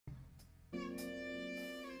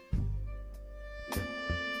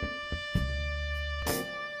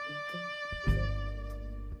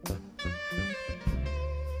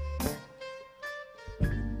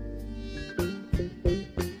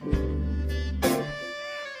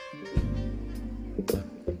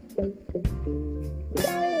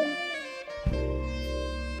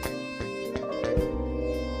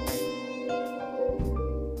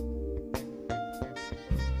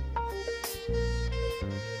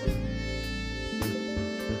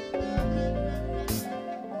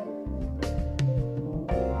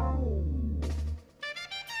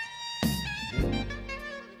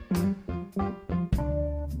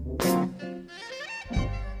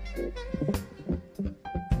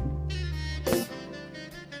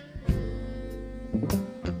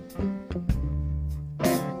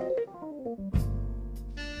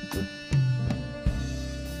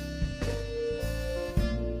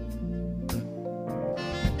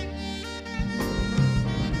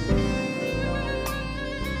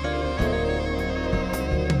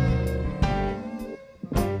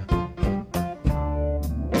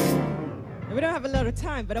of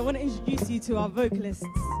time, but I want to introduce you to our vocalists.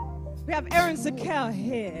 We have Sokell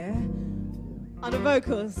here on the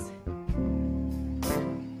vocals.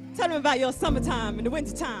 Tell them about your summertime in the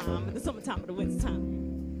wintertime, and the summertime and the wintertime.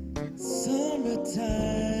 Summertime.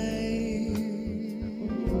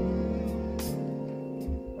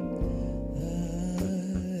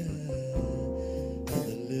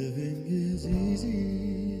 The living is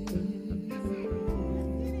easy.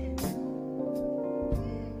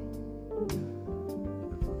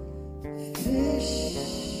 Fish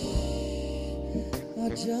are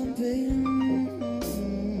jumping.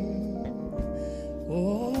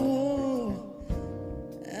 Oh,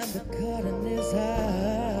 and the cotton is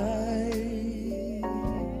high.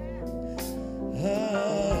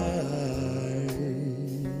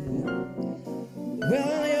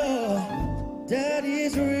 Well, your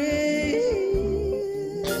daddy's rich,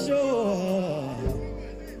 oh,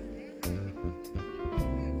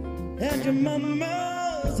 and your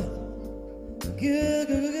mama's good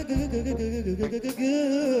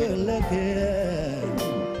looking.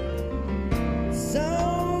 So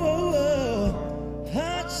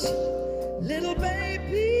hush, little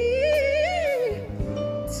baby,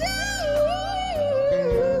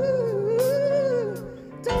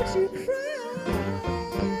 don't you cry,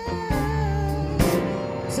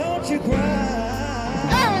 don't you cry.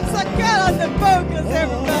 Sokell on the vocals,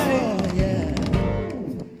 everybody.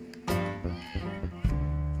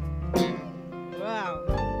 Wow.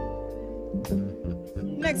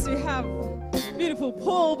 Next we have beautiful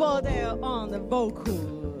Boldeau on the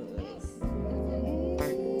vocals.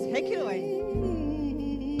 Take it away.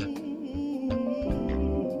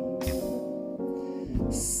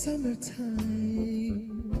 Summertime,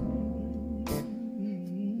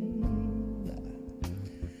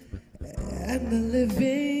 and the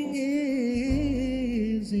living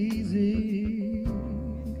is easy.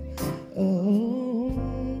 Oh,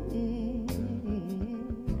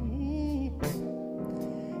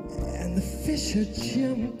 and the fish are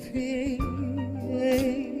jumping,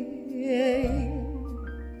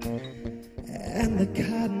 and the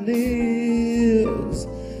cotton is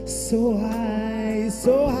so high,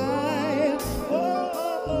 so high. Oh,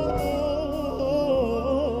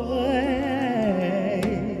 hey.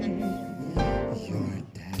 Your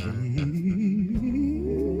daddy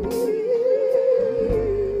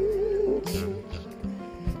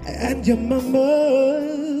and your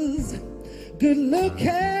mama's good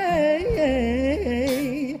looking.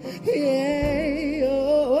 Yeah.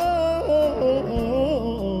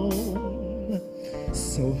 Oh.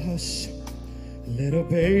 So hush, little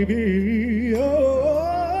baby, oh,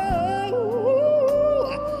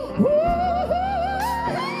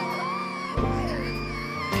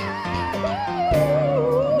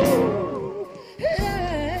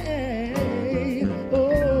 hey,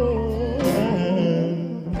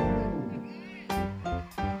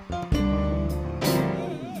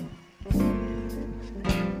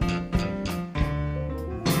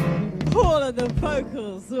 All of the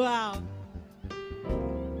vocals, wow.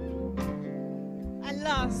 And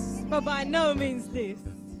last, but by no means least,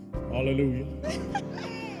 hallelujah.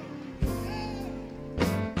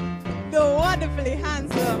 the wonderfully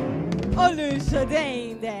handsome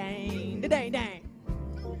Sodeinde.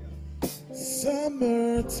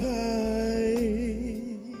 Summertime,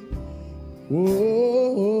 oh,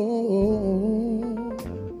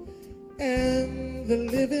 and the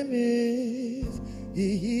living is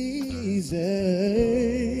easy.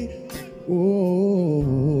 Oh,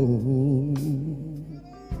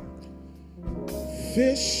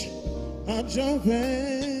 fish are jumping,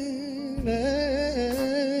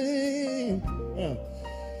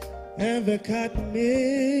 and the cotton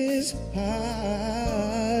is high.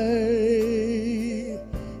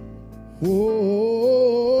 Oh,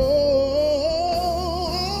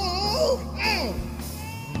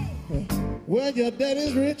 well, your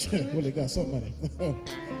daddy's rich. Well, he got some money.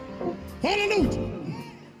 Hallelujah.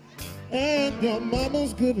 And your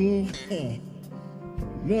mama's good looking.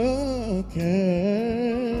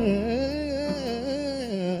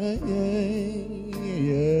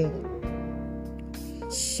 Yeah.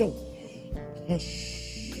 So,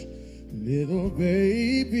 hush, little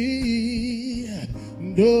baby,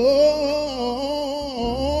 don't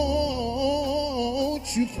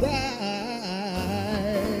you cry.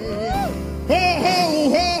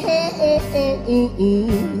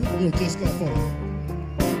 Oh, just got fun.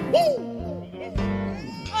 Woo!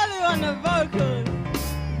 Only on the vocals.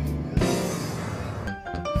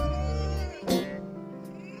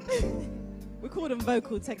 We call them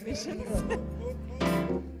vocal technicians.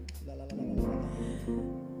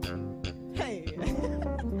 Hey.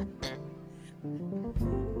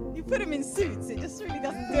 You put them in suits, it just really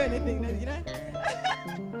doesn't do anything, you know?